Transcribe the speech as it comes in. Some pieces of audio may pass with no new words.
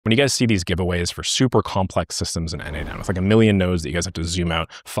When you guys see these giveaways for super complex systems in N8n with like a million nodes that you guys have to zoom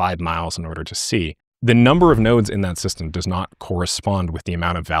out 5 miles in order to see, the number of nodes in that system does not correspond with the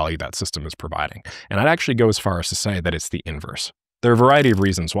amount of value that system is providing. And I'd actually go as far as to say that it's the inverse. There are a variety of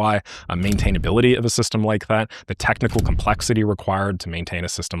reasons why. Maintainability of a system like that, the technical complexity required to maintain a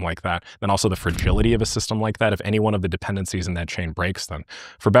system like that, then also the fragility of a system like that. If any one of the dependencies in that chain breaks, then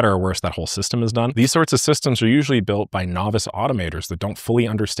for better or worse, that whole system is done. These sorts of systems are usually built by novice automators that don't fully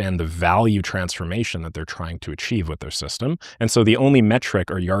understand the value transformation that they're trying to achieve with their system. And so the only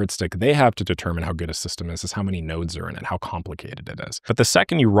metric or yardstick they have to determine how good a system is how many nodes are in it, how complicated it is. But the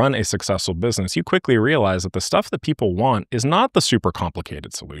second you run a successful business, you quickly realize that the stuff that people want is not the super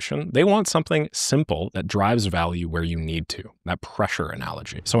complicated solution. They want something simple that drives value where you need to, that pressure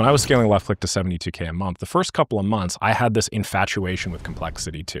analogy. So when I was scaling LeftClick to 72K a month, the first couple of months, I had this infatuation with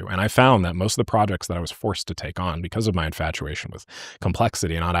complexity too. And I found that most of the projects that I was forced to take on because of my infatuation with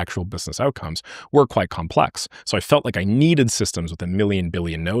complexity and not actual business outcomes were quite complex. So I felt like I needed systems with a million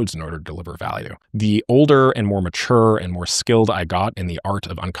billion nodes in order to deliver value. The older and more mature and more skilled I got in the art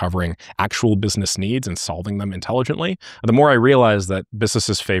of uncovering actual business needs and solving them intelligently, the more I realized that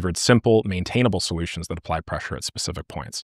businesses favored simple, maintainable solutions that apply pressure at specific points.